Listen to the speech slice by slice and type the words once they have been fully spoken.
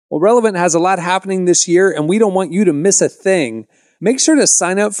Well, Relevant has a lot happening this year, and we don't want you to miss a thing. Make sure to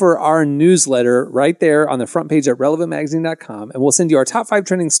sign up for our newsletter right there on the front page at relevantmagazine.com, and we'll send you our top 5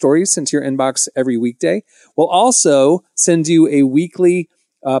 trending stories sent to your inbox every weekday. We'll also send you a weekly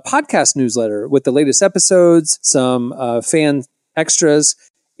podcast newsletter with the latest episodes, some fan extras,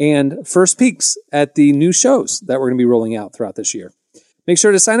 and first peeks at the new shows that we're going to be rolling out throughout this year. Make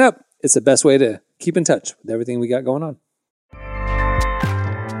sure to sign up. It's the best way to keep in touch with everything we got going on.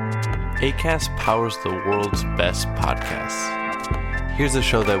 Acast powers the world's best podcasts. Here's a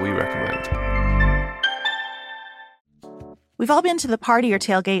show that we recommend. We've all been to the party or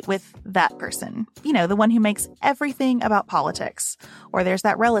tailgate with that person. You know, the one who makes everything about politics. Or there's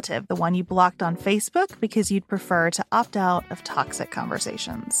that relative, the one you blocked on Facebook because you'd prefer to opt out of toxic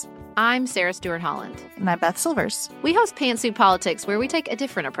conversations. I'm Sarah Stewart Holland. And I'm Beth Silvers. We host Pantsuit Politics, where we take a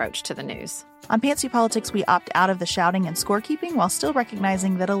different approach to the news. On Pantsuit Politics, we opt out of the shouting and scorekeeping while still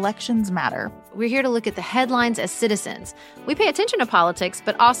recognizing that elections matter. We're here to look at the headlines as citizens. We pay attention to politics,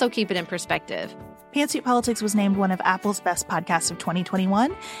 but also keep it in perspective. Pantsuit Politics was named one of Apple's best podcasts of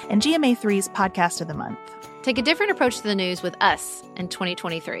 2021 and GMA3's podcast of the month. Take a different approach to the news with us in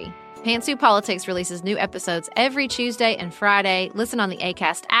 2023. Pantsuit Politics releases new episodes every Tuesday and Friday. Listen on the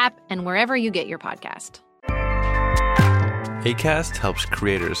Acast app and wherever you get your podcast. Acast helps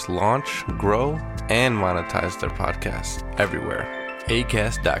creators launch, grow, and monetize their podcasts everywhere.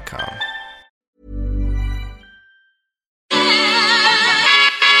 Acast.com.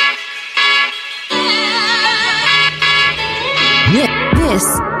 This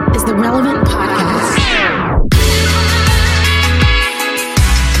is the Relevant Podcast.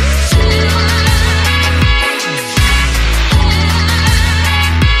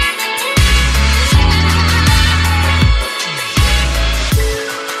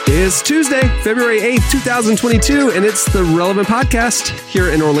 It's Tuesday, February 8th, 2022, and it's the Relevant Podcast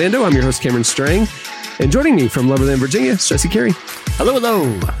here in Orlando. I'm your host, Cameron Strang, and joining me from Loverland, Virginia, is Jesse Carey. Hello,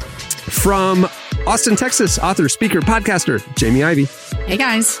 hello. From Austin, Texas, author, speaker, podcaster, Jamie Ivey. Hey,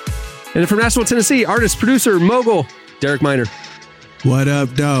 guys. And from Nashville, Tennessee, artist, producer, mogul, Derek Miner. What up,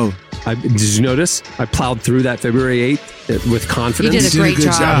 though? Did you notice? I plowed through that February 8th with confidence. You did a great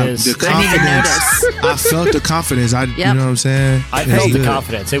job. The confidence. I felt the confidence. You know what I'm saying? I felt the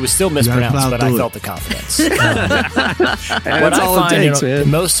confidence. It was still mispronounced, but I felt the confidence. What I find in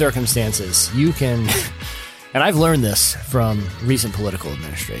most circumstances, you can... And I've learned this from recent political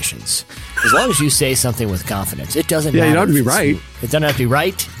administrations. As long as you say something with confidence, it doesn't matter. Yeah, you don't have to be right. It doesn't have to be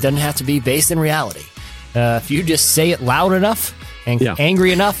right. It doesn't have to be based in reality. If you just say it loud enough and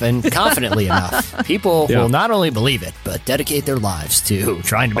angry enough and confidently enough, people will not only believe it, but dedicate their lives to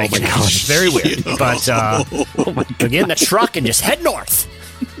trying to make it happen. It's very weird. But get in the truck and just head north.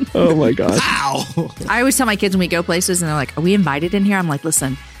 Oh, my God. Ow. I always tell my kids when we go places and they're like, are we invited in here? I'm like,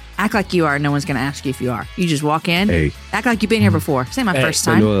 listen, act like you are. No one's going to ask you if you are. You just walk in, act like you've been here before. This ain't my first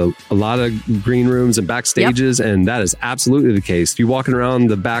time. I know a lot of green rooms and backstages, and that is absolutely the case. If you're walking around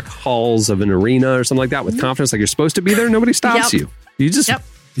the back halls of an arena or something like that with confidence like you're supposed to be there, nobody stops you. You just act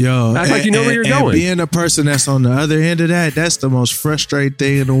like you know where you're going. Being a person that's on the other end of that, that's the most frustrating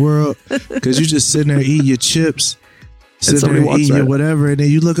thing in the world, because you just sitting there eating your chips, sitting there eating your whatever, and then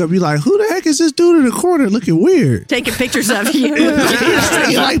you look up, you're like, who the heck is this dude in the corner looking weird? Taking pictures of you.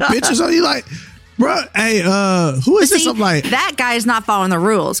 You like pictures of you, like, bro, hey, who is this? I'm like, that guy is not following the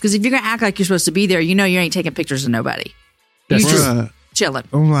rules, because if you're going to act like you're supposed to be there, you know you ain't taking pictures of nobody. You just chilling.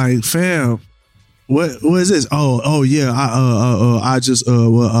 I'm like, fam, what is this? Oh yeah, I just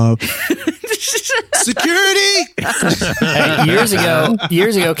security. Hey, years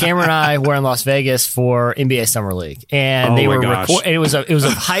ago, Cameron and I were in Las Vegas for NBA Summer League, and they were it was a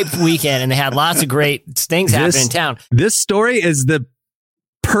hyped weekend, and they had lots of great things happening in town. This story is the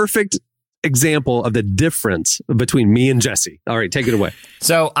perfect example of the difference between me and Jesse. All right, take it away.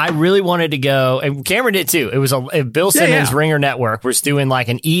 So I really wanted to go, and Cameron did too. It was Bill Simmons' Ringer Network was doing like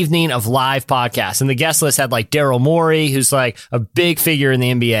an evening of live podcasts, and the guest list had like Daryl Morey, who's like a big figure in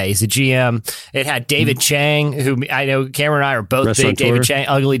the NBA. He's a GM. It had David Chang, who I know Cameron and I are both big David Chang,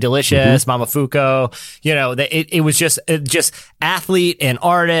 Ugly Delicious, Mama Fuko. You know, it was just athlete and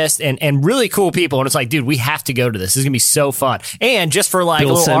artist and really cool people. And it's like, dude, we have to go to this. This is gonna be so fun. And just for like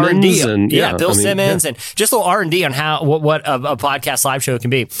Bill a little R&D. Bill Simmons and just a little R&D on what a podcast live show can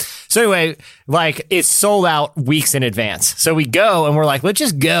be. So anyway, like it's sold out weeks in advance. So we go and we're like, let's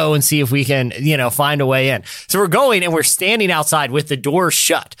just go and see if we can, find a way in. So we're going and we're standing outside with the doors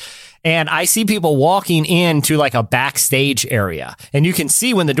shut. And I see people walking into like a backstage area, and you can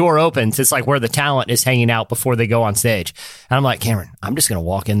see when the door opens, it's like where the talent is hanging out before they go on stage. And I'm like, Cameron, I'm just going to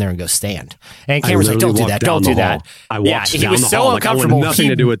walk in there and go stand. And Cameron's like, don't do that. Don't do that. I walked he down was the so hall. uncomfortable. Like, I want nothing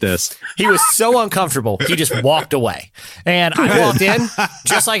to do with this. He was so uncomfortable. He just walked away. And I walked in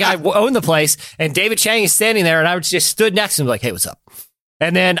just like I owned the place. And David Chang is standing there, and I just stood next to him like, hey, what's up?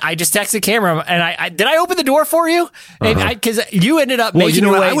 And then I just texted Cameron, and I did I open the door for you? Because you ended up making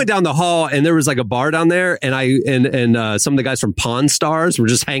your way. I went down the hall, and there was like a bar down there, and some of the guys from Pawn Stars were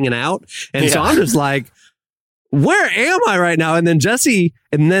just hanging out, and so I'm just like, where am I right now? And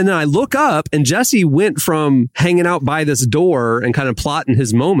then I look up, and Jesse went from hanging out by this door and kind of plotting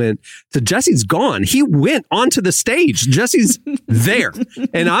his moment to Jesse's gone. He went onto the stage. Jesse's there,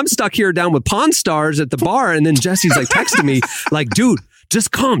 and I'm stuck here down with Pawn Stars at the bar, and then Jesse's like texting me like, dude,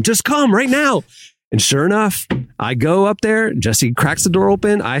 just come right now. And sure enough, I go up there. Jesse cracks the door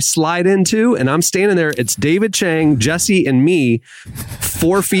open. I slide into, and I'm standing there. It's David Chang, Jesse, and me,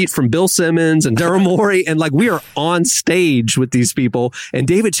 4 feet from Bill Simmons and Daryl Morey. And like, we are on stage with these people. And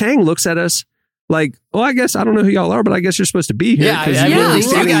David Chang looks at us like, oh, I guess I don't know who y'all are, but I guess you're supposed to be here. Yeah, you're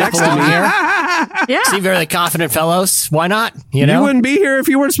standing next to me here. Yeah. Seem very confident fellows. Why not? You wouldn't be here if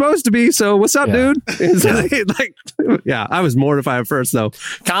you weren't supposed to be. So what's up, dude? I was mortified at first, though.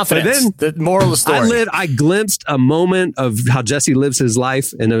 Confidence. Then, the moral of the story. I glimpsed a moment of how Jesse lives his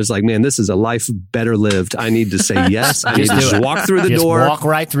life, and it was like, man, this is a life better lived. I need to say yes. I need to just walk through the door. Walk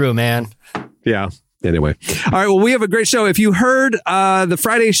right through, man. Yeah. Anyway. All right. Well, we have a great show. If you heard the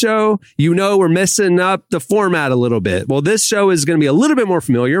Friday show, we're messing up the format a little bit. Well, this show is going to be a little bit more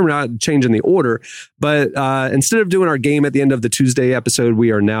familiar. We're not changing the order, but instead of doing our game at the end of the Tuesday episode,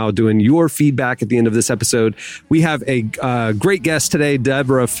 we are now doing your feedback at the end of this episode. We have a great guest today.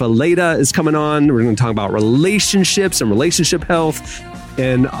 Debra Fileta is coming on. We're going to talk about relationships and relationship health.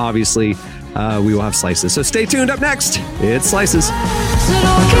 And obviously, we will have Slices. So stay tuned. Up next, it's Slices.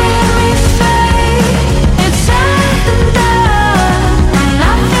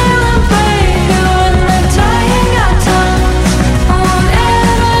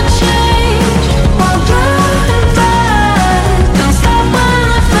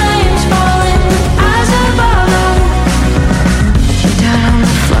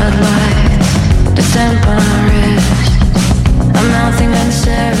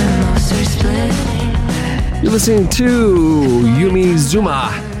 You're listening to Yumi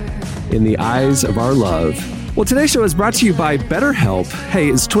Zuma in the Eyes of Our Love. Well, today's show is brought to you by BetterHelp. Hey,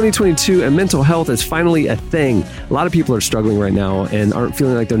 it's 2022 and mental health is finally a thing. A lot of people are struggling right now and aren't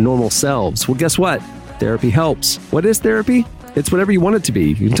feeling like their normal selves. Well, guess what? Therapy helps. What is therapy? It's whatever you want it to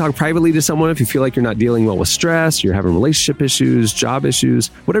be. You can talk privately to someone if you feel like you're not dealing well with stress, you're having relationship issues, job issues,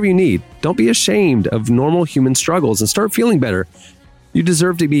 whatever you need. Don't be ashamed of normal human struggles and start feeling better. You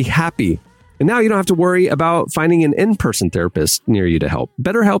deserve to be happy. And now you don't have to worry about finding an in-person therapist near you to help.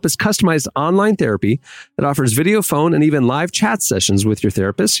 BetterHelp is customized online therapy that offers video, phone, and even live chat sessions with your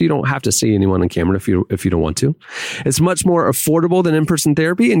therapist. So you don't have to see anyone on camera if you don't want to. It's much more affordable than in-person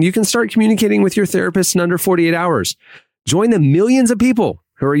therapy, and you can start communicating with your therapist in under 48 hours. Join the millions of people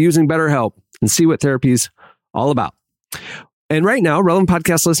who are using BetterHelp and see what therapy's all about. And right now, Relevant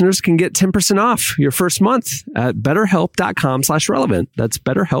Podcast listeners can get 10% off your first month at betterhelp.com/relevant. That's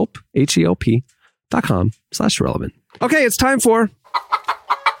BetterHelp, HELP.com/relevant. Okay, it's time for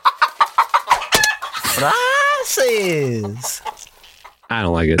Slices. I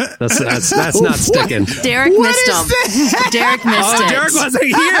don't like it. That's not sticking. Derek missed him. Derek missed it. Derek wasn't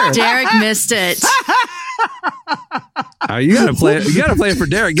here. Derek missed it. You gotta play it for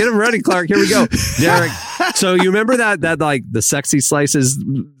Derek. Get him ready, Clark. Here we go, Derek. So you remember that like the sexy slices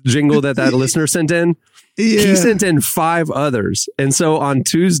jingle that listener sent in? Yeah. He sent in 5 others, and so on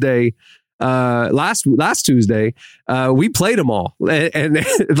Tuesday, last Tuesday, we played them all, and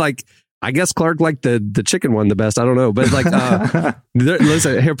like. I guess Clark liked the chicken one the best. I don't know, but like,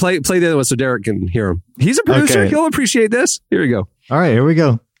 listen here, play the other one so Derek can hear him. He's a producer; okay. He'll appreciate this. Here we go. All right, here we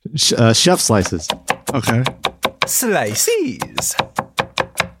go. Chef slices. Okay. Slices.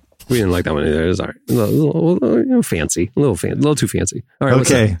 We didn't like that one either. It was all right. A little fancy, a little too fancy. All right.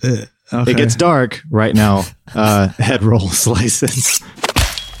 Okay. It gets dark right now. Head roll slices.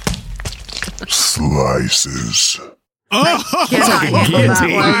 Slices. Oh my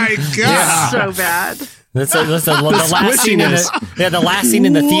God! Yeah. So bad. That's the last scene in the last scene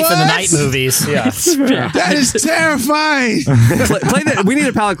in the Thief in the Night movies. Yeah, that is terrifying. Play that. We need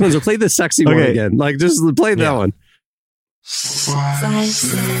a palate cleanser. Play the sexy one again. Like just play that one.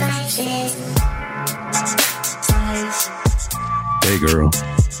 Hey, girl.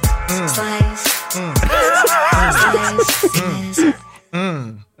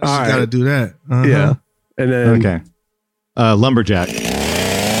 You got to do that. Yeah. And then okay. Lumberjack.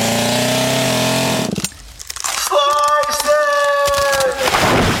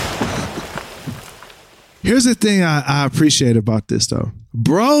 Here's the thing I appreciate about this though.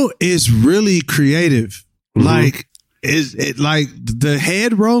 Bro is really creative. Like like the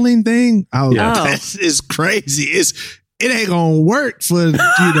head rolling thing. That is crazy. It ain't gonna work for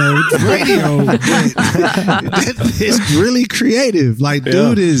radio. It's really creative. Like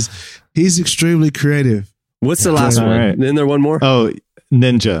dude he's extremely creative. What's the last one? Right. Then there one more. Oh,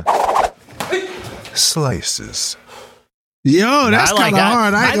 ninja. Slices. Yo, that's kind of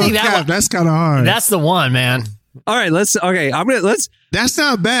hard. I think that's kind of hard. That's the one, man. All right, let's. That's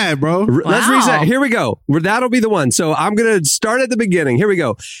not bad, bro. Let's reset. Here we go. That'll be the one. So I'm gonna start at the beginning. Here we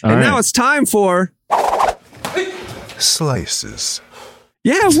go. Now it's time for slices.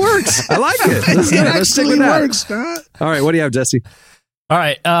 Yeah, it works. I like it. It actually works, Scott. All right, what do you have, Jesse? All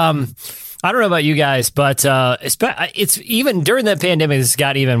right. I don't know about you guys, but it's even during the pandemic, this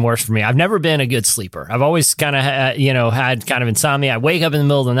got even worse for me. I've never been a good sleeper. I've always kind of, had kind of insomnia. I wake up in the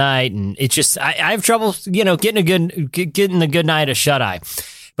middle of the night, and it's just I have trouble, getting the good night of shut eye.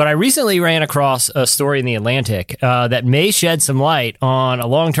 But I recently ran across a story in the Atlantic that may shed some light on a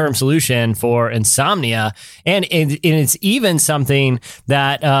long-term solution for insomnia, and it's even something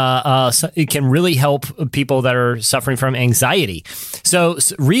that it can really help people that are suffering from anxiety. So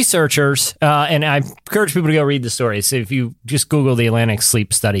researchers, and I encourage people to go read the story. So if you just Google the Atlantic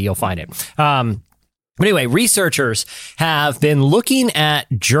Sleep Study, you'll find it. But anyway, researchers have been looking at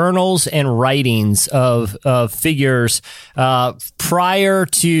journals and writings of figures prior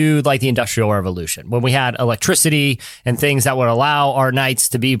to like the Industrial Revolution, when we had electricity and things that would allow our nights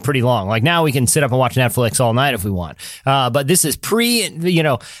to be pretty long. Like now we can sit up and watch Netflix all night if we want. But this is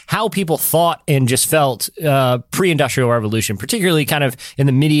how people thought and just felt pre-Industrial Revolution, particularly kind of in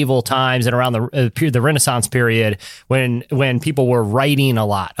the medieval times and around the Renaissance period when people were writing a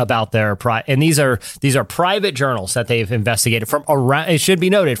lot about their and these are private journals that they've investigated from around, it should be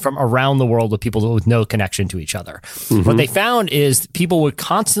noted, from around the world with people with no connection to each other. Mm-hmm. What they found is people would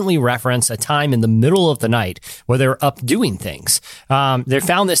constantly reference a time in the middle of the night where they're up doing things. They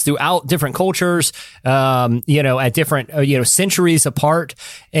found this throughout different cultures, at different, centuries apart.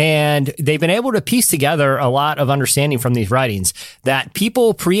 And they've been able to piece together a lot of understanding from these writings that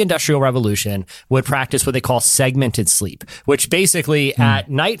people pre-Industrial Revolution would practice what they call segmented sleep, which basically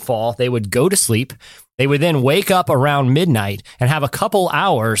at nightfall, they would go to sleep. They would then wake up around midnight and have a couple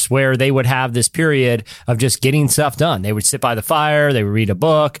hours where they would have this period of just getting stuff done. They would sit by the fire, they would read a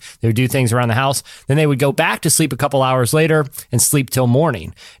book, they would do things around the house. Then they would go back to sleep a couple hours later and sleep till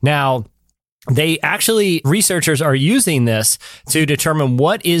morning. Now, researchers are using this to determine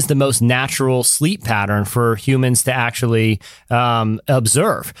what is the most natural sleep pattern for humans to actually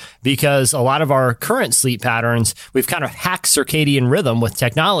observe, because a lot of our current sleep patterns, we've kind of hacked circadian rhythm with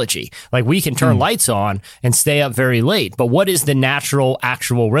technology. Like we can turn lights on and stay up very late, but what is the natural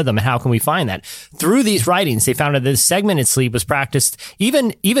actual rhythm, and how can we find that? Through these writings, they found that this segmented sleep was practiced.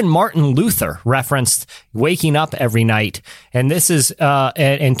 Even Martin Luther referenced waking up every night, and this is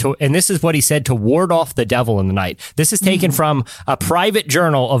and this is what he said to ward off the devil in the night. This is taken from a private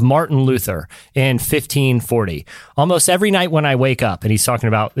journal of Martin Luther in 1540. Almost every night when I wake up, and he's talking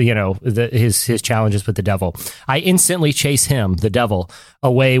about his challenges with the devil, I instantly chase him, the devil,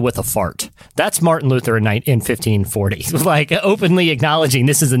 away with a fart. That's Martin Luther in 1540, like openly acknowledging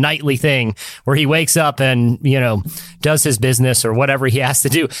this is a nightly thing where he wakes up and does his business or whatever he has to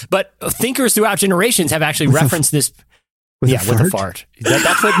do. But thinkers throughout generations have actually referenced this. With a fart.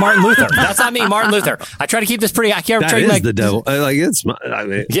 That's what Martin Luther. That's not me, Martin Luther. I try to keep this pretty. I can't. That is the devil.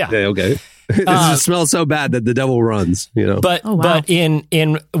 Okay. It just smells so bad that the devil runs, But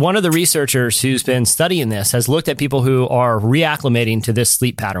in one of the researchers who's been studying this has looked at people who are reacclimating to this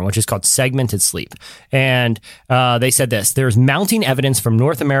sleep pattern, which is called segmented sleep. And they said this: there's mounting evidence from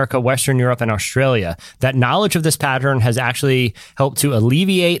North America, Western Europe, and Australia that knowledge of this pattern has actually helped to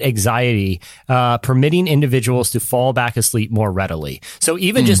alleviate anxiety, permitting individuals to fall back asleep more readily. So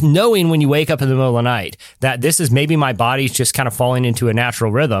even just knowing when you wake up in the middle of the night that this is maybe my body's just kind of falling into a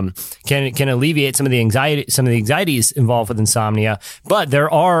natural rhythm can alleviate some of the anxieties involved with insomnia. But there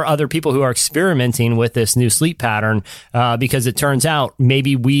are other people who are experimenting with this new sleep pattern because it turns out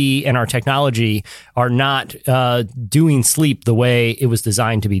maybe we and our technology are not doing sleep the way it was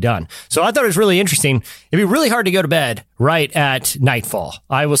designed to be done. So I thought it was really interesting. It'd be really hard to go to bed right at nightfall.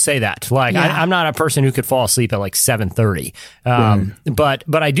 I will say that. I'm not a person who could fall asleep at like 7:30.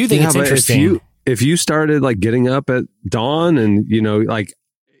 But I do think it's interesting. If you started like getting up at dawn and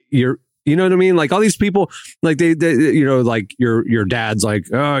You know what I mean? Like all these people, like they you know, like your dad's like,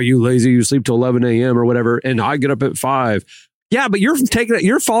 oh, you lazy, you sleep till 11 a.m. or whatever. And I get up at 5. Yeah, but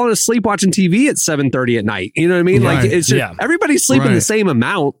you're falling asleep watching TV at 7:30 at night. You know what I mean? Right. Like it's just, everybody's sleeping the same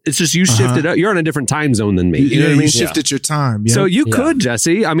amount. It's just you shifted up. You're on a different time zone than me. You know what I mean? You shifted your time. So you could,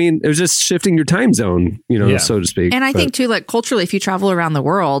 Jesse. I mean, it was just shifting your time zone, you know, so to speak. And I think too, like culturally, if you travel around the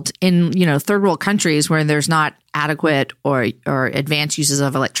world in, you know, third world countries where there's not adequate or advanced uses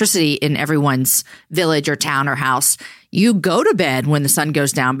of electricity in everyone's village or town or house, you go to bed when the sun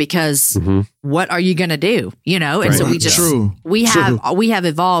goes down because what are you going to do? You know? And so we just, we have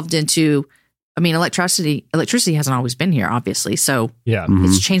evolved into, I mean, electricity hasn't always been here, obviously. So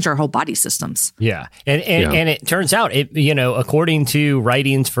it's changed our whole body systems. Yeah. And it turns out, you know, according to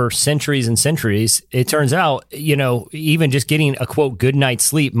writings for centuries and centuries, it turns out, you know, even just getting a quote, good night's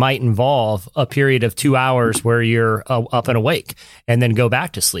sleep might involve a period of 2 hours where you're up and awake and then go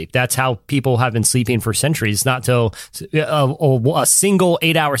back to sleep. That's how people have been sleeping for centuries, not till a single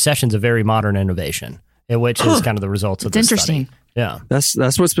 8-hour session is a very modern innovation, which is kind of the results of this interesting. Study. Yeah. That's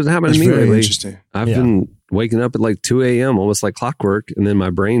what's been happening to me lately. Interesting. I've been waking up at like 2 a.m. almost like clockwork, and then my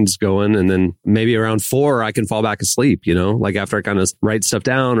brain's going, and then maybe around 4 I can fall back asleep, you know, like after I kind of write stuff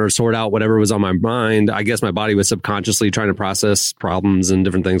down or sort out whatever was on my mind. I guess my body was subconsciously trying to process problems and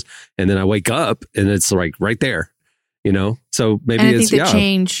different things, and then I wake up and it's like right there, you know. So maybe and I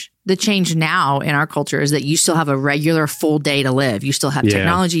think the change now in our culture is that you still have a regular full day to live. You still have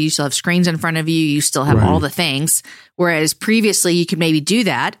technology, you still have screens in front of you, you still have all the things. Whereas previously you could maybe do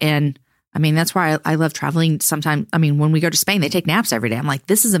that. And I mean, that's why I love traveling sometimes. I mean, when we go to Spain, they take naps every day. I'm like,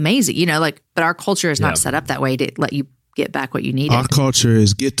 this is amazing, you know, like, but our culture is not set up that way to let you get back what you need. Our culture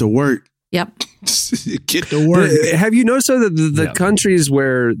is get to work. Yep. Get to work. Have you noticed though that the countries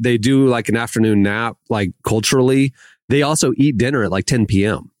where they do like an afternoon nap, like culturally, they also eat dinner at like 10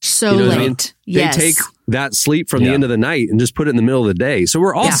 p.m. So late. I mean? They take that sleep from the end of the night and just put it in the middle of the day. So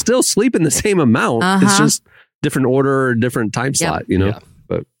we're all still sleeping the same amount. It's just different order, different time slot, you know? Yeah.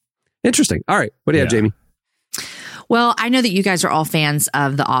 But interesting. All right. What do you have, Jamie? Well, I know that you guys are all fans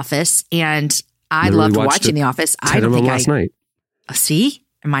of The Office, and I loved watching The Office. I don't think last night. See?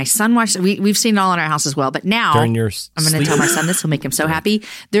 My son watched we've seen it all in our house as well. But now I'm going to tell my son this will make him so happy.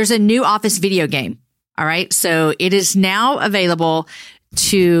 There's a new Office video game. All right. So it is now available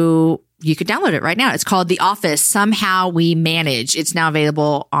you could download it right now. It's called The Office Somehow We Manage. It's now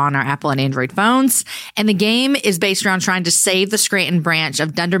available on our Apple and Android phones. And the game is based around trying to save the Scranton branch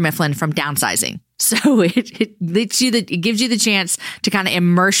of Dunder Mifflin from downsizing. So it gives you the chance to kind of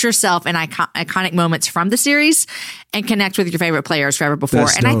immerse yourself in iconic moments from the series and connect with your favorite players forever before.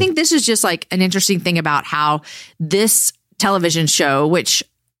 And I think this is just like an interesting thing about how this television show, which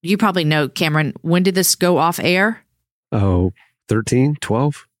you probably know, Cameron, when did this go off air? Oh, 13,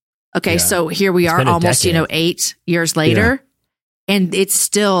 12. Okay, so here we are almost, 8 years later, and it's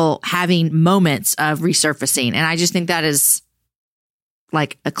still having moments of resurfacing. And I just think that is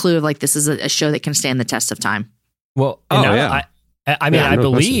like a clue of like this is a show that can stand the test of time. Well, I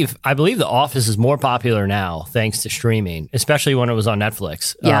believe The Office is more popular now thanks to streaming, especially when it was on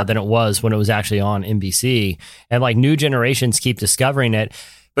Netflix than it was when it was actually on NBC. And like new generations keep discovering it.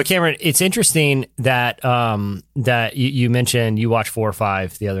 But Cameron, it's interesting that that you mentioned you watched 4 or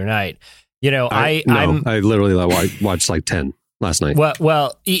 5 the other night. You know, I literally watched like 10 last night.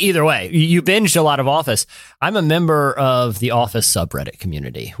 Well, either way, you binged a lot of Office. I'm a member of the Office subreddit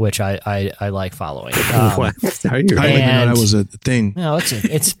community, which I like following. I didn't know that was a thing. No,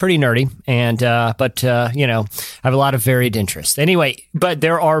 it's pretty nerdy, and but you know, I have a lot of varied interests. Anyway, but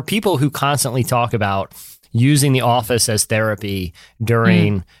there are people who constantly talk about using the Office as therapy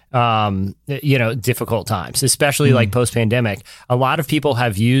during, difficult times, especially like post-pandemic. A lot of people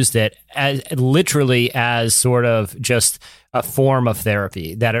have used it as literally as sort of just a form of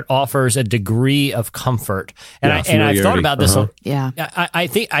therapy, that it offers a degree of comfort. And I've thought about this. I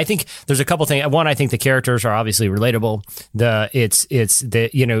think there's a couple things. One, I think the characters are obviously relatable. There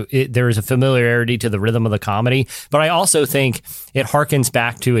is a familiarity to the rhythm of the comedy, but I also think it harkens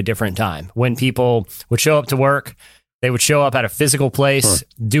back to a different time when people would show up to work. They would show up at a physical place,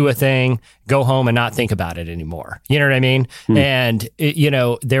 do a thing, go home and not think about it anymore. You know what I mean? And,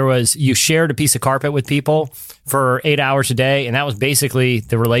 you shared a piece of carpet with people for 8 hours a day. And that was basically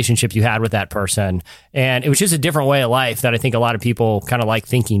the relationship you had with that person. And it was just a different way of life that I think a lot of people kind of like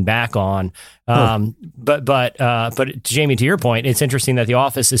thinking back on. But Jamie, to your point, it's interesting that The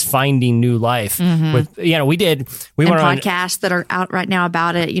Office is finding new life with, we went on podcasts that are out right now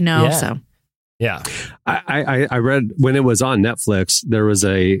about it, so. Yeah. I read when it was on Netflix, there was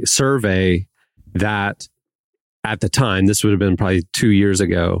a survey that at the time, this would have been probably 2 years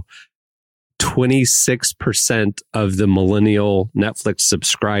ago, 26% of the millennial Netflix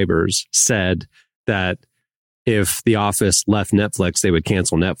subscribers said that if The Office left Netflix, they would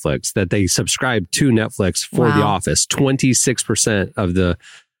cancel Netflix, that they subscribed to Netflix for The Office. 26% of the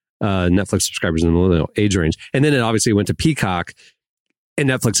Netflix subscribers in the millennial age range. And then it obviously went to Peacock, and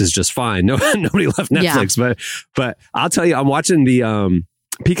Netflix is just fine. Nobody left Netflix. Yeah. But I'll tell you, I'm watching the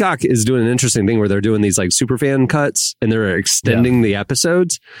Peacock is doing an interesting thing where they're doing these like superfan cuts, and they're extending the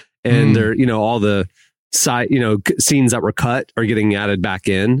episodes, and they're, all the side, scenes that were cut are getting added back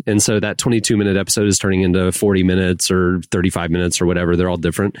in. And so that 22-minute episode is turning into 40 minutes or 35 minutes or whatever. They're all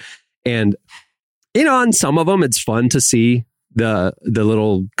different. And, on some of them, it's fun to see the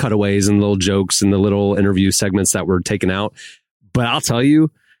little cutaways and little jokes and the little interview segments that were taken out. But I'll tell you,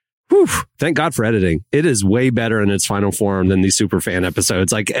 thank God for editing. It is way better in its final form than these superfan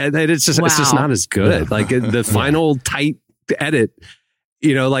episodes. Like, it's just not as good. Yeah. Like the final tight edit,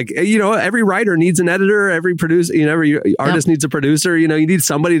 every writer needs an editor, every producer, every artist needs a producer. You need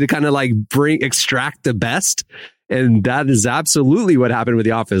somebody to kind of like extract the best. And that is absolutely what happened with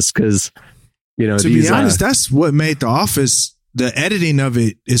The Office. Because, to be honest, that's what made The Office. The editing of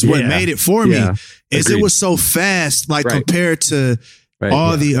it is what made it for me. Is it was so fast, like compared to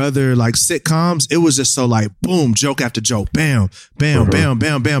all the other like sitcoms. It was just so like boom, joke after joke, bam, bam, bam,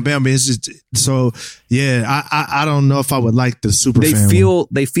 bam, bam, bam. It's just so I don't know if I would like the super.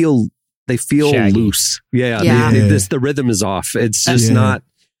 They feel shaggy. Loose. The rhythm is off. It's just not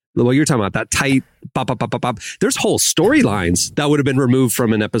what you're talking about. That tight bop, bop, bop, bop, bop. There's whole storylines that would have been removed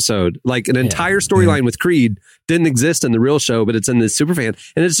from an episode. Like an entire storyline with Creed didn't exist in the real show, but it's in the superfan,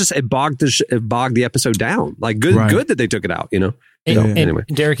 and it's just it bogged the episode down. Like good that they took it out. Anyway,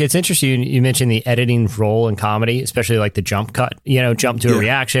 Derek, it's interesting. You mentioned the editing role in comedy, especially like the jump cut. Jump to a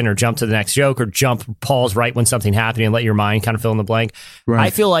reaction or jump to the next joke or pause right when something happening and let your mind kind of fill in the blank. Right.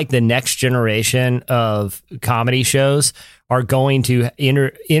 I feel like the next generation of comedy shows are going to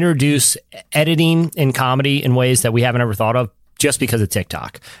introduce editing in comedy in ways that we haven't ever thought of just because of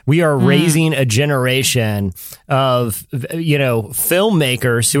TikTok. We are raising a generation of,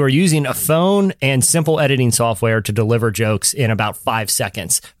 filmmakers who are using a phone and simple editing software to deliver jokes in about 5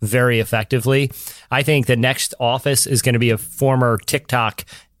 seconds very effectively. I think the next Office is going to be a former TikTok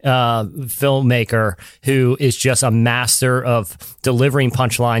filmmaker who is just a master of delivering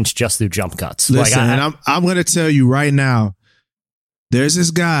punchlines just through jump cuts. Listen, and I'm going to tell you right now, there's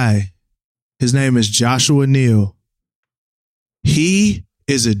this guy, his name is Joshua Neal. He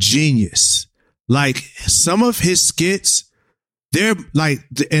is a genius. Like some of his skits, they're like,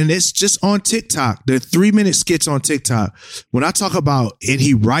 and it's just on TikTok. They're 3-minute skits on TikTok. When I talk about it,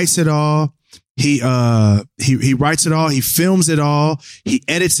 he writes it all. He writes it all. He films it all. He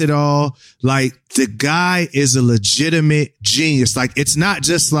edits it all. Like the guy is a legitimate genius. Like it's not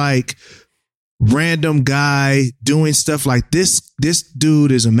just like random guy doing stuff like this. This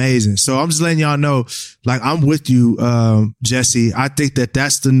dude is amazing. So I'm just letting y'all know, like, I'm with you, Jesse. I think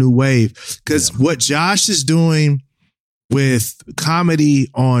that's the new wave, because what Josh is doing with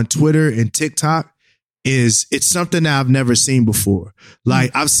comedy on Twitter and TikTok it's something that I've never seen before.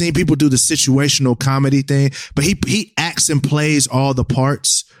 Like I've seen people do the situational comedy thing, but he acts and plays all the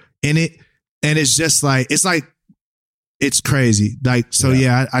parts in it. And it's just like, it's crazy. Like, so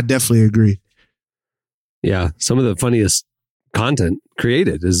I definitely agree. Yeah, some of the funniest content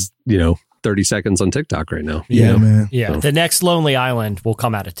created is, 30 seconds on TikTok right now. Yeah, man. Yeah, so. The next Lonely Island will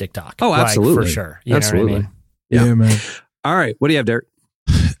come out of TikTok. Oh, absolutely. For sure. Absolutely. Know what I mean? Yeah, man. All right, what do you have, Derek?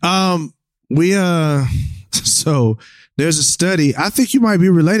 So there's a study. I think you might be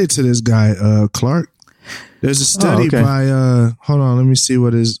related to this guy, Clark. There's a study by, hold on, let me see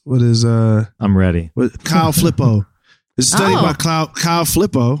what is I'm ready. Kyle Flippo. It's a study by Kyle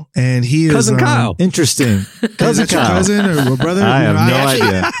Flippo, and he is cousin Kyle. Interesting. Cousin Kyle, cousin or brother? I have no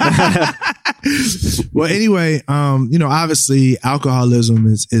idea. Well, anyway, obviously alcoholism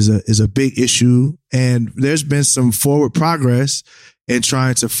is a big issue, and there's been some forward progress in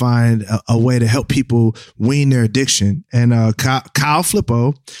trying to find a way to help people wean their addiction. And Kyle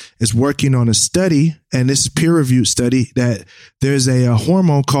Flippo is working on a study, and this is a peer-reviewed study, that there's a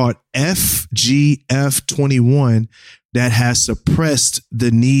hormone called FGF21 that has suppressed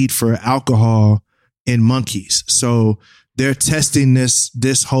the need for alcohol in monkeys. So they're testing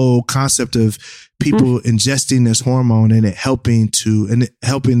this whole concept of people ingesting this hormone and it helping to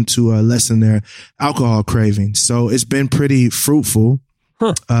lessen their alcohol craving. So it's been pretty fruitful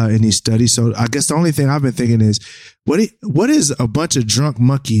in these studies. So I guess the only thing I've been thinking is, what is a bunch of drunk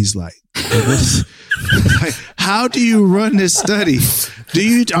monkeys like? Like, how do you run this study?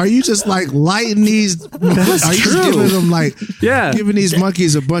 Are you just like lighting these? Are you just giving them giving these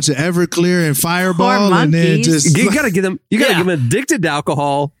monkeys a bunch of Everclear and Fireball, and then just you gotta get them addicted to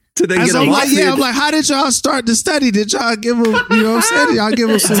alcohol. To then get I'm like, how did y'all start the study? Did y'all give them, you know what I'm saying? Y'all give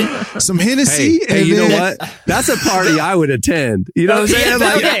them some Hennessy? Hey, you know what? That's a party I would attend. You know what I'm saying?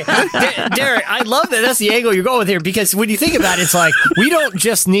 Okay, Derek, I love that. That's the angle you're going with here, because when you think about it, it's like we don't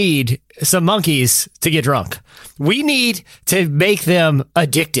just need some monkeys to get drunk. We need to make them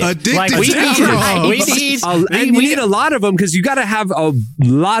addicted. Like we need a lot of them, because you got to have a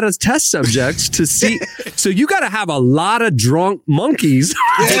lot of test subjects to see. So you got to have a lot of drunk monkeys.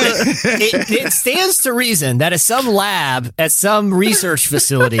 It stands to reason that at some lab, at some research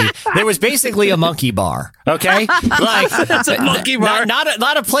facility, there was basically a monkey bar. Okay, like that's a monkey bar,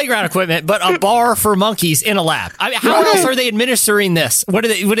 not a playground equipment, but a bar for monkeys in a lab. I mean, how else are they administering this? What are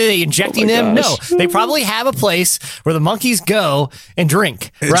they injecting them? Gosh. No, they probably have a place where the monkeys go and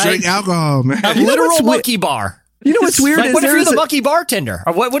drink, right? Drink alcohol, man. A literal monkey bar. You know what's weird? Like, what if you're the monkey bartender?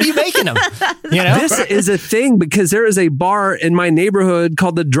 Or what are you making them? You know, this is a thing, because there is a bar in my neighborhood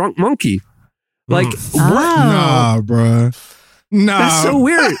called the Drunk Monkey. Like, what? Nah, bro. Nah, that's so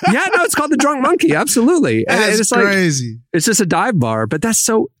weird. Yeah, no, it's called the Drunk Monkey. Absolutely, that's it's crazy. Like, it's just a dive bar, but that's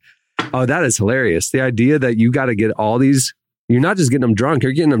so. Oh, that is hilarious. The idea that you got to get all these. You're not just getting them drunk.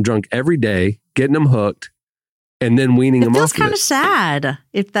 You're getting them drunk every day, getting them hooked, and then weaning them off. It feels kind of sad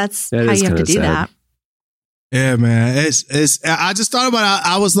if that's how you have to do that. Yeah, man. It's. I just thought about it.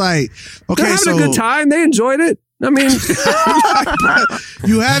 I was like, okay, they're having a good time. They enjoyed it. I mean,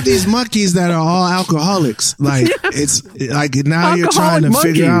 you have these monkeys that are all alcoholics. Like it's like now you're trying to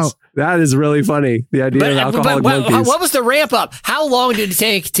figure out. That is really funny. The idea of alcoholic monkeys. What was the ramp up? How long did it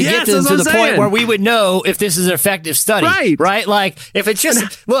take to get them to the point where we would know if this is an effective study? Right? Like if it's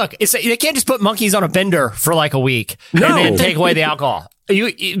just look, they can't just put monkeys on a bender for like a week and then take away the alcohol.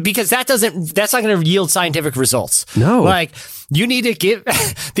 Because that's not going to yield scientific results. No, like you need to give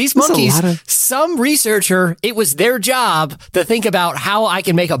these monkeys some researcher. It was their job to think about how I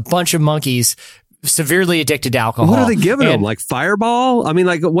can make a bunch of monkeys severely addicted to alcohol. What are they giving them? Like Fireball? I mean,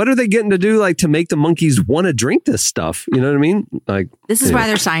 like, what are they getting to do, like, to make the monkeys want to drink this stuff? You know what I mean? Like, this is why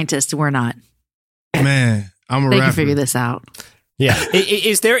they're scientists and we're not. Man, I'm a rapper. They can figure this out. Yeah.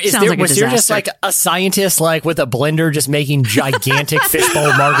 Was there just like a scientist like with a blender just making gigantic fishbowl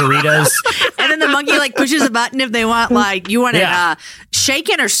margaritas? And then the monkey like pushes a button if they want, like, you want it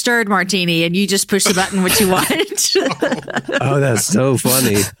shaken or stirred martini, and you just push the button what you want. Oh, that's so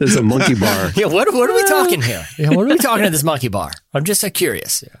funny. There's a monkey bar. Yeah, what are we talking here? What are we talking at this monkey bar? I'm just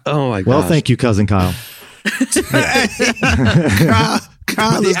curious. Oh my god. Well, thank you, cousin Kyle.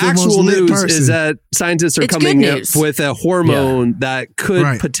 Kyle the actual news is that scientists are coming up with a hormone that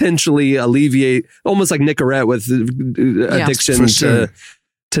could potentially alleviate, almost like Nicorette with addiction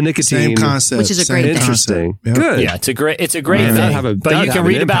to nicotine. Same concept, which is a great interesting. Yep. Good. Yeah, it's a great thing. But you can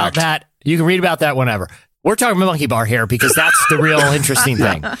read about that. You can read about that whenever. We're talking about monkey bar here because that's the real interesting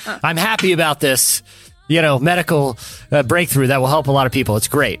thing. I'm happy about this, medical breakthrough that will help a lot of people. It's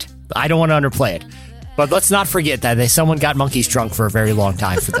great. I don't want to underplay it. But let's not forget that someone got monkeys drunk for a very long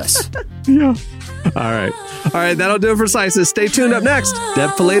time for this. Yeah. All right. That'll do it for Slices. Stay tuned. Up next,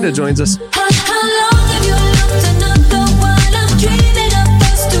 Deb Fileta joins us.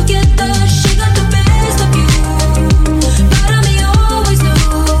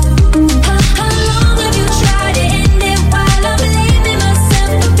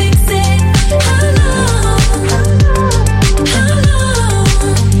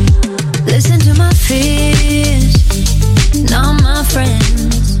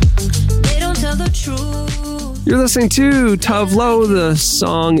 You're listening to Tove Lo. The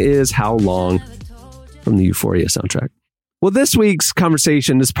song is How Long from the Euphoria soundtrack. Well, this week's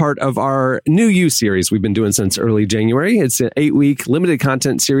conversation is part of our New You series we've been doing since early January. It's an 8-week limited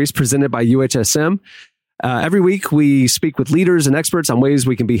content series presented by UHSM. Every week, we speak with leaders and experts on ways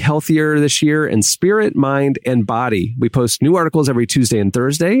we can be healthier this year in spirit, mind, and body. We post new articles every Tuesday and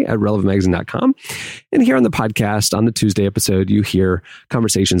Thursday at relevantmagazine.com. And here on the podcast, on the Tuesday episode, you hear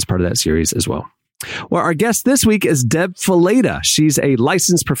conversations part of that series as well. Well, our guest this week is Deb Fileta. She's a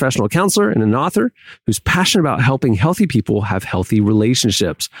licensed professional counselor and an author who's passionate about helping healthy people have healthy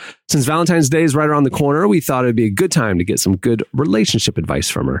relationships. Since Valentine's Day is right around the corner, we thought it'd be a good time to get some good relationship advice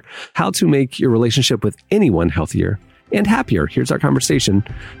from her. How to make your relationship with anyone healthier and happier. Here's our conversation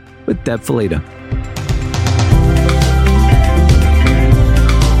with Deb Fileta.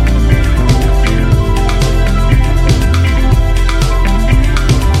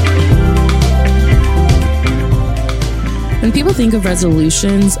 When people think of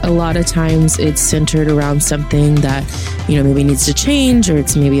resolutions, a lot of times it's centered around something that, maybe needs to change, or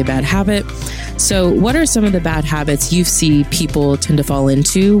it's maybe a bad habit. So what are some of the bad habits you see people tend to fall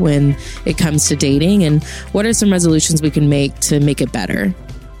into when it comes to dating? And what are some resolutions we can make to make it better?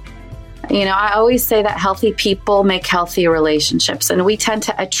 I always say that healthy people make healthy relationships, and we tend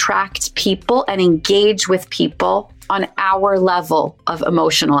to attract people and engage with people on our level of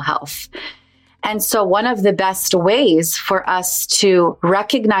emotional health. And so one of the best ways for us to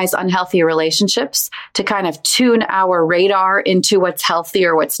recognize unhealthy relationships, to kind of tune our radar into what's healthy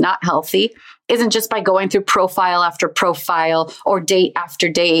or what's not healthy, isn't just by going through profile after profile or date after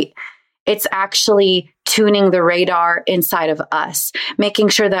date. It's actually tuning the radar inside of us, making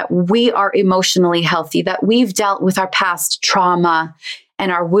sure that we are emotionally healthy, that we've dealt with our past trauma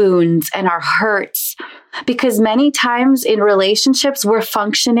and our wounds and our hurts. Because many times in relationships, we're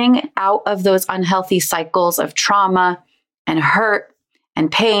functioning out of those unhealthy cycles of trauma and hurt and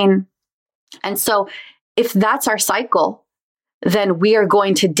pain. And so if that's our cycle, then we are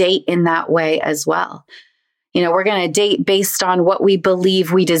going to date in that way as well. We're going to date based on what we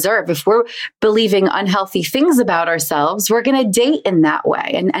believe we deserve. If we're believing unhealthy things about ourselves, we're going to date in that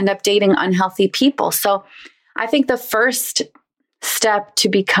way and end up dating unhealthy people. So I think the first step to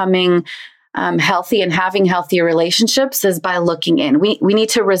becoming healthy and having healthy relationships is by looking in. We need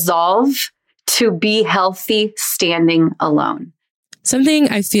to resolve to be healthy standing alone. Something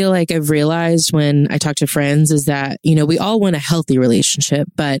I feel like I've realized when I talk to friends is that, we all want a healthy relationship,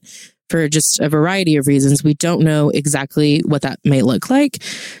 but for just a variety of reasons, we don't know exactly what that may look like.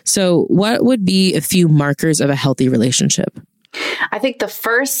 So what would be a few markers of a healthy relationship? I think the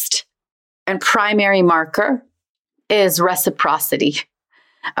first and primary marker is reciprocity.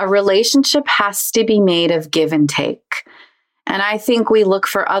 A relationship has to be made of give and take. And I think we look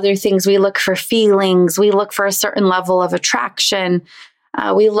for other things. We look for feelings. We look for a certain level of attraction.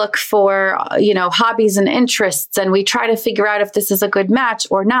 We look for, hobbies and interests, and we try to figure out if this is a good match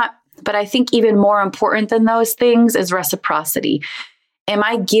or not. But I think even more important than those things is reciprocity. Am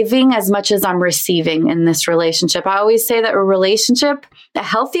I giving as much as I'm receiving in this relationship? I always say that a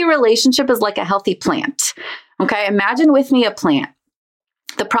healthy relationship is like a healthy plant. Okay, imagine with me a plant.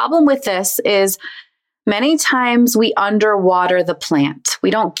 The problem with this is many times we underwater the plant. We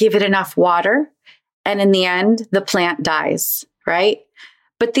don't give it enough water, and in the end, the plant dies, right?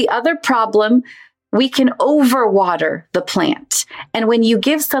 But the other problem, we can overwater the plant. And when you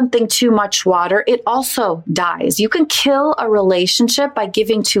give something too much water, it also dies. You can kill a relationship by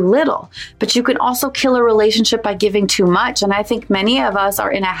giving too little, but you can also kill a relationship by giving too much. And I think many of us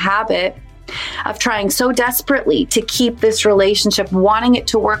are in a habit of trying so desperately to keep this relationship, wanting it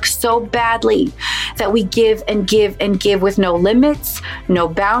to work so badly that we give and give and give with no limits, no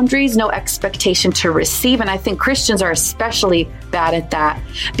boundaries, no expectation to receive. And I think Christians are especially bad at that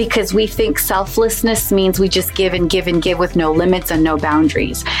because we think selflessness means we just give and give and give with no limits and no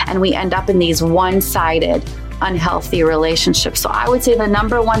boundaries. And we end up in these one-sided, unhealthy relationships. So I would say the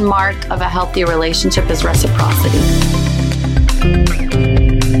number one mark of a healthy relationship is reciprocity.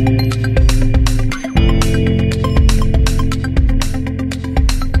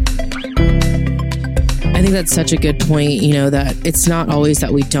 I think that's such a good point, that it's not always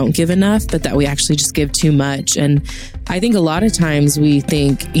that we don't give enough, but that we actually just give too much. And I think a lot of times we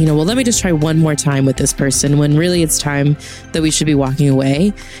think, let me just try one more time with this person, when really it's time that we should be walking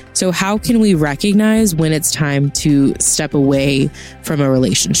away. So how can we recognize when it's time to step away from a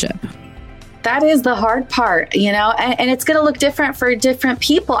relationship? That is the hard part, and it's going to look different for different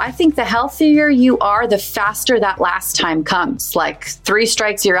people. I think the healthier you are, the faster that last time comes. Like 3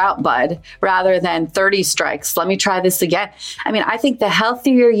 strikes, you're out, bud, rather than 30 strikes. Let me try this again. I think the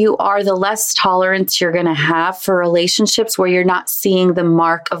healthier you are, the less tolerance you're going to have for relationships where you're not seeing the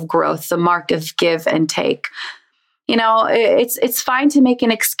mark of growth, the mark of give and take. It's fine to make an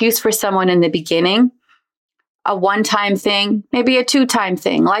excuse for someone in the beginning. A one-time thing, maybe a 2-time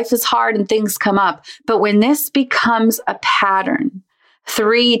thing. Life is hard and things come up. But when this becomes a pattern,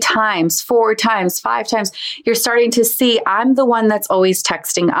 3 times, 4 times, 5 times, you're starting to see, I'm the one that's always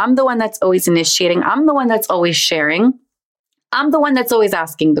texting. I'm the one that's always initiating. I'm the one that's always sharing. I'm the one that's always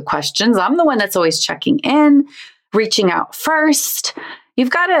asking the questions. I'm the one that's always checking in, reaching out first.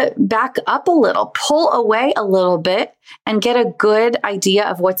 You've got to back up a little, pull away a little bit, and get a good idea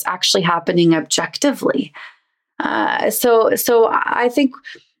of what's actually happening objectively. So I think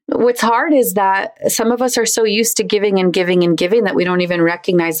what's hard is that some of us are so used to giving and giving and giving that we don't even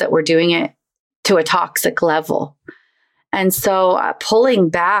recognize that we're doing it to a toxic level. And so pulling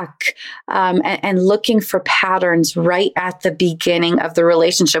back and looking for patterns right at the beginning of the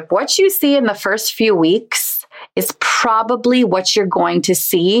relationship. What you see in the first few weeks is probably what you're going to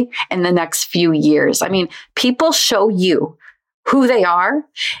see in the next few years. I mean, people show you who they are.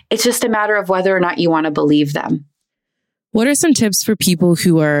 It's just a matter of whether or not you want to believe them. What are some tips for people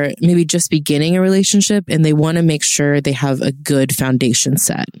who are maybe just beginning a relationship and they want to make sure they have a good foundation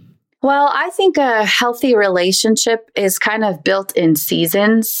set? Well, I think a healthy relationship is kind of built in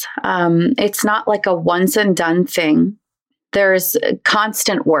seasons. It's not like a once and done thing. There's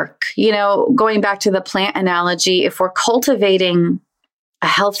constant work. You know, going back to the plant analogy, if we're cultivating a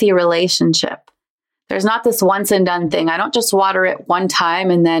healthy relationship, there's not this once and done thing. I don't just water it one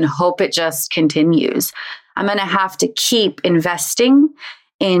time and then hope it just continues. I'm going to have to keep investing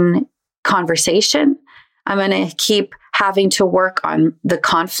in conversation. I'm going to keep having to work on the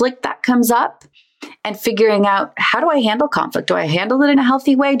conflict that comes up and figuring out, how do I handle conflict? Do I handle it in a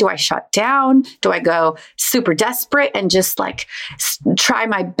healthy way? Do I shut down? Do I go super desperate and just like try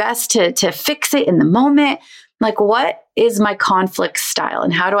my best to fix it in the moment? Like, what is my conflict style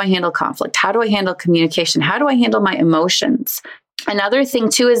and how do I handle conflict? How do I handle communication? How do I handle my emotions? Another thing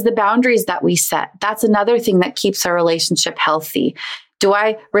too is the boundaries that we set. That's another thing that keeps our relationship healthy. Do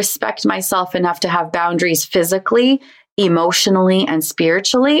I respect myself enough to have boundaries physically, emotionally, and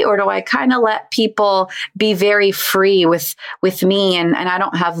spiritually? Or do I kind of let people be very free with me and I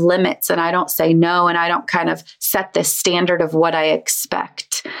don't have limits and I don't say no and I don't kind of set this standard of what I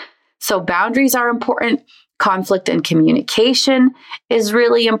expect? So boundaries are important. Conflict and communication is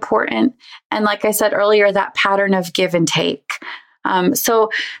really important. And like I said earlier, that pattern of give and take.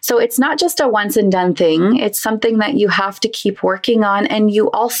 So it's not just a once and done thing. It's something that you have to keep working on. And you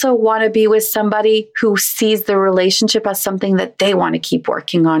also want to be with somebody who sees the relationship as something that they want to keep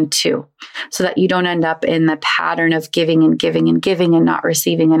working on too, so that you don't end up in the pattern of giving and giving and giving and not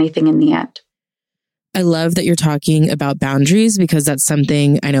receiving anything in the end. I love that you're talking about boundaries because that's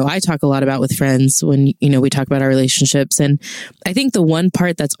something I know I talk a lot about with friends when, we talk about our relationships. And I think the one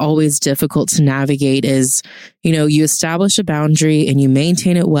part that's always difficult to navigate is, you establish a boundary and you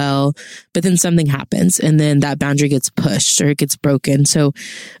maintain it well, but then something happens and then that boundary gets pushed or it gets broken. So,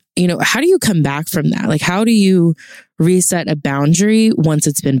 how do you come back from that? Like, how do you reset a boundary once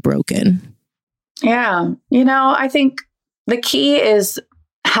it's been broken? Yeah. I think the key is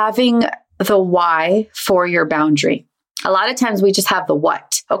having the why for your boundary. A lot of times we just have the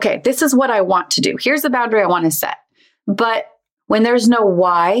what. Okay, this is what I want to do. Here's the boundary I want to set. But when there's no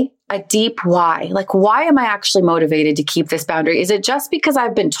why, a deep why, like, why am I actually motivated to keep this boundary? Is it just because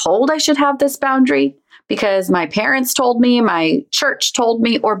I've been told I should have this boundary? Because my parents told me, my church told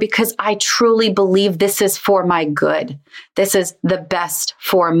me, or because I truly believe this is for my good? This is the best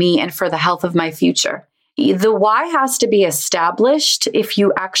for me and for the health of my future. The why has to be established if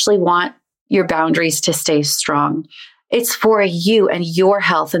you actually want your boundaries to stay strong. It's for you and your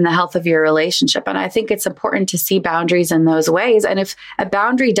health and the health of your relationship. And I think it's important to see boundaries in those ways. And if a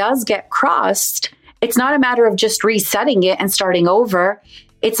boundary does get crossed, it's not a matter of just resetting it and starting over.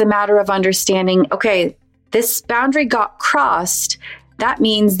 It's a matter of understanding, okay, this boundary got crossed. That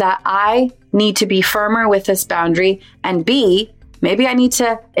means that I need to be firmer with this boundary. And B, maybe I need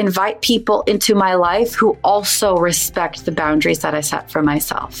to invite people into my life who also respect the boundaries that I set for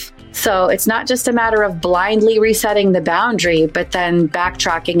myself. So it's not just a matter of blindly resetting the boundary, but then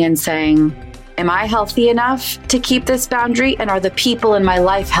backtracking and saying, am I healthy enough to keep this boundary? And are the people in my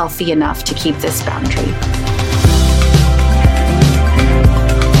life healthy enough to keep this boundary?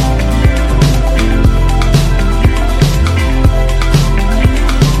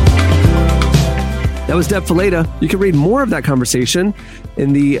 That was Deb Fileta. You can read more of that conversation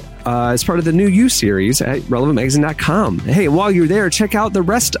in the as part of the new You series at relevantmagazine.com. Hey, while you're there, check out the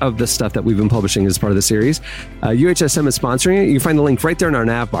rest of the stuff that we've been publishing as part of the series. UHSM is sponsoring it. You can find the link right there in our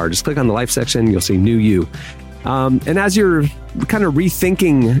nav bar. Just click on the life section. You'll see New You. And as you're kind of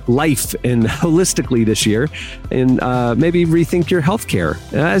rethinking life and holistically this year, and maybe rethink your healthcare.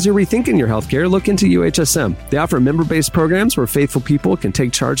 As you're rethinking your healthcare, look into UHSM. They offer member-based programs where faithful people can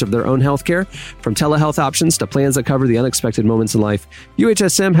take charge of their own healthcare, from telehealth options to plans that cover the unexpected moments in life.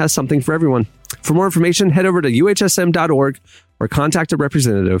 UHSM has something for everyone. For more information, head over to uhsm.org or contact a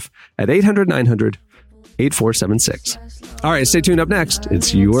representative at 800-900-8476. All right, stay tuned. Up next,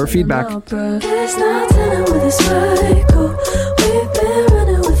 it's your feedback. There's no telling where this might go. We've been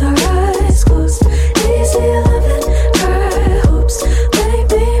running with our eyes closed. Easy living, high hopes.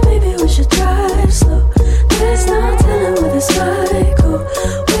 Maybe we should drive slow. There's no telling where this might go.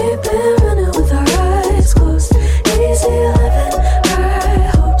 We've been running with our eyes closed. Easy living, high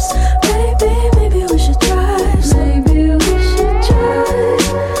hopes. Maybe we should drive slow. Maybe we should drive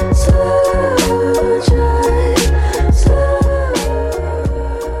slow, drive slow.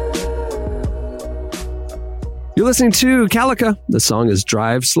 listening to Calica. The song is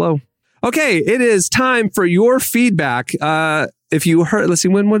Drive Slow. Okay, it is time for your feedback. If you heard, let's see,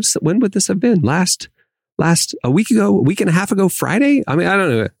 when would this have been? Last a week ago, a week and a half ago, Friday? I mean, I don't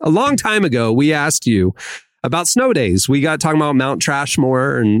know. A long time ago, we asked you about snow days. We got talking about Mount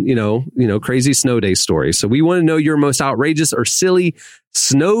Trashmore and, you know, crazy snow day stories. So we want to know your most outrageous or silly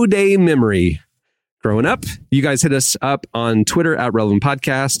snow day memory growing up. You guys hit us up on Twitter at Relevant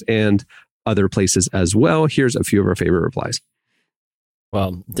Podcast and other places as well. Here's a few of our favorite replies.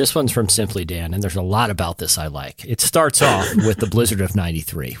 Well, this one's from Simply Dan, and there's a lot about this I like. It starts off with the blizzard of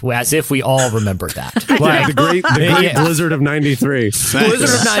 93, as if we all remember that. Like, the great blizzard of blizzard of 93,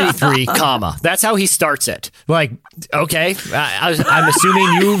 comma. That's how he starts it. Like, okay, I'm assuming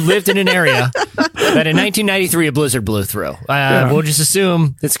you lived in an area that in 1993 a blizzard blew through. We'll just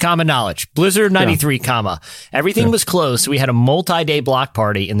assume it's common knowledge. Blizzard of 93, comma. Everything was closed, so we had a multi-day block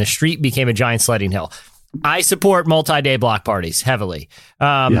party, and the street became a giant sledding hill. I support multi-day block parties heavily.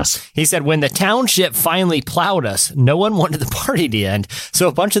 Yes. He said, when the township finally plowed us, no one wanted the party to end. So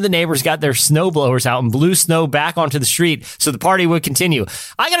a bunch of the neighbors got their snow blowers out and blew snow back onto the street so the party would continue.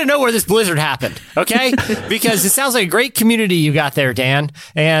 I got to know where this blizzard happened, okay? Because it sounds like a great community you got there, Dan.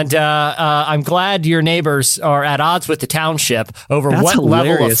 And I'm glad your neighbors are at odds with the township over what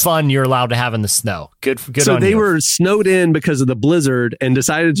level of fun you're allowed to have in the snow. Good so on they you. were snowed in because of the blizzard and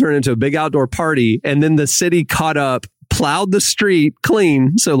decided to turn into a big outdoor party. And then the city caught up, plowed the street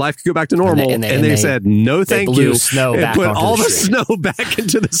clean so life could go back to normal. And they said, no, thank you. And put all the snow back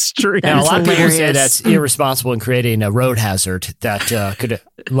into the street. Now, a lot of people say that's irresponsible and creating a road hazard that could,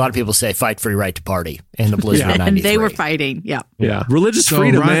 a lot of people say, fight for your right to party in the blizzard of 93. And they were fighting. Yeah. Religious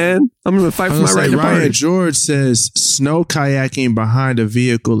freedom, man. I'm going to fight for my right to party. Ryan George says snow kayaking behind a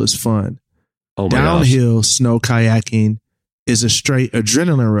vehicle is fun. Oh my Downhill gosh. snow kayaking is a straight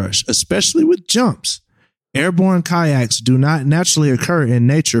adrenaline rush, especially with jumps. Airborne kayaks do not naturally occur in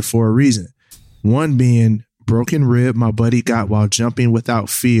nature for a reason. One being broken rib my buddy got while jumping without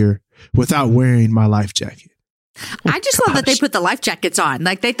wearing my life jacket. I just love that they put the life jackets on.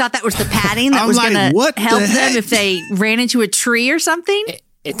 Like they thought that was the padding that was going to help them if they ran into a tree or something.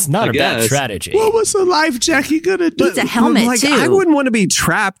 It's not a bad strategy. What was a life jacket going to do? It's a helmet, too. I wouldn't want to be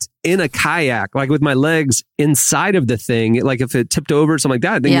trapped in a kayak, like with my legs inside of the thing. Like if it tipped over or something like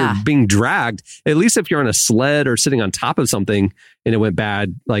that, then you're being dragged. At least if you're on a sled or sitting on top of something and it went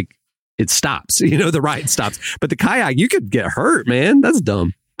bad, like it stops. The ride stops. But the kayak, you could get hurt, man. That's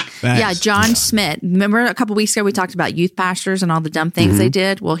dumb. Yeah, John Smith. Remember a couple weeks ago we talked about youth pastors and all the dumb things they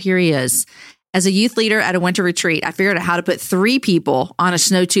did? Well, here he is. As a youth leader at a winter retreat, I figured out how to put 3 people on a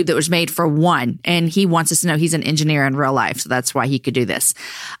snow tube that was made for 1. And he wants us to know he's an engineer in real life. So that's why he could do this.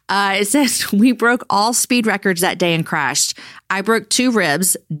 It says, we broke all speed records that day and crashed. I broke 2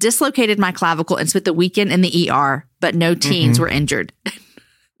 ribs, dislocated my clavicle, and spent the weekend in the ER, but no teens were injured.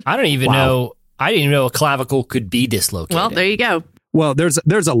 I didn't even know a clavicle could be dislocated. Well, there you go. Well,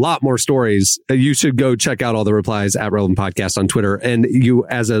 there's a lot more stories. You should go check out all the replies at Relevant Podcast on Twitter. And you,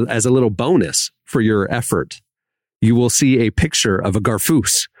 as a little bonus for your effort, you will see a picture of a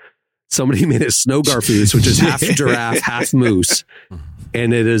garfoose. Somebody made a snow garfoose, which is half giraffe, half moose.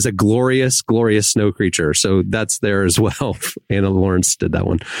 And it is a glorious, glorious snow creature. So that's there as well. Anna Lawrence did that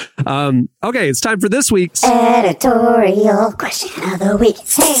one. Okay, it's time for this week's editorial question of the week.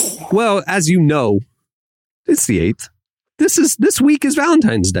 Well, as you know, it's the 8th. This week is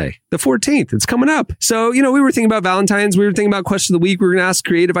Valentine's Day, the 14th. It's coming up. So, we were thinking about Valentine's. We were thinking about question of the week. We were going to ask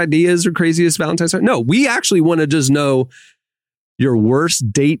creative ideas or craziest Valentine's story. No, we actually want to just know your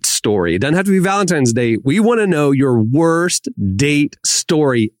worst date story. It doesn't have to be Valentine's Day. We want to know your worst date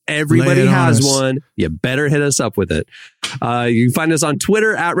story. Everybody has one. You better hit us up with it. You can find us on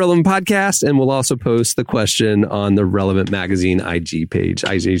Twitter at Relevant Podcast, and we'll also post the question on the Relevant Magazine IG page,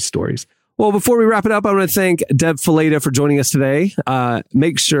 IG Stories. Well, before we wrap it up, I want to thank Deb Fileta for joining us today.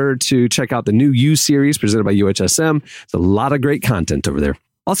 Make sure to check out the new You series presented by UHSM. There's a lot of great content over there.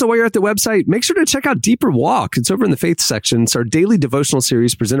 Also, while you're at the website, make sure to check out Deeper Walk. It's over in the faith section. It's our daily devotional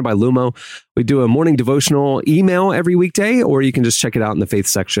series presented by Lumo. We do a morning devotional email every weekday, or you can just check it out in the faith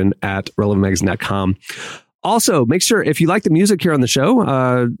section at relevantmagazine.com. Also, make sure if you like the music here on the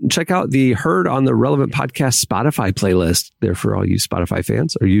show, check out the Heard on the Relevant Podcast Spotify playlist there for all you Spotify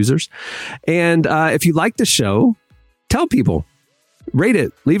fans or users. And if you like the show, tell people, rate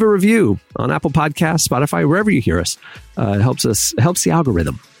it, leave a review on Apple Podcasts, Spotify, wherever you hear us. It helps the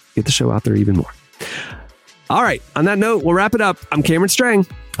algorithm get the show out there even more. All right. On that note, we'll wrap it up. I'm Cameron Strang.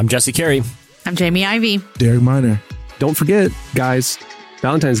 I'm Jesse Carey. I'm Jamie Ivey. Derek Miner. Don't forget, guys,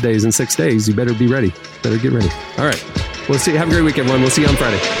 Valentine's Day is in 6 days. You better be ready. Better get ready. All right. We'll see. Have a great week, everyone. We'll see you on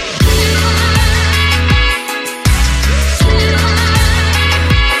Friday.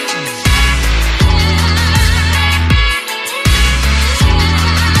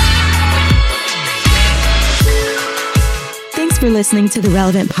 listening to the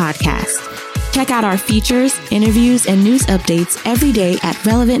Relevant Podcast. Check out our features, interviews, and news updates every day at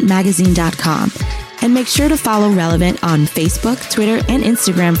relevantmagazine.com. And make sure to follow Relevant on Facebook, Twitter, and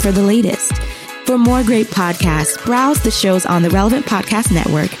Instagram for the latest. For more great podcasts, browse the shows on the Relevant Podcast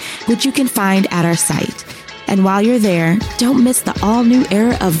Network, which you can find at our site. And while you're there, don't miss the all-new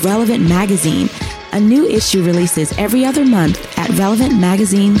era of Relevant Magazine. A new issue releases every other month at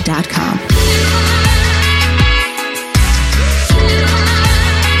relevantmagazine.com.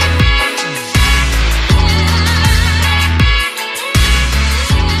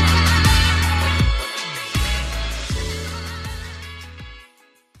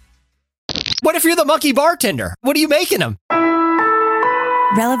 What if you're the monkey bartender? What are you making them?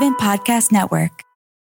 Relevant Podcast Network.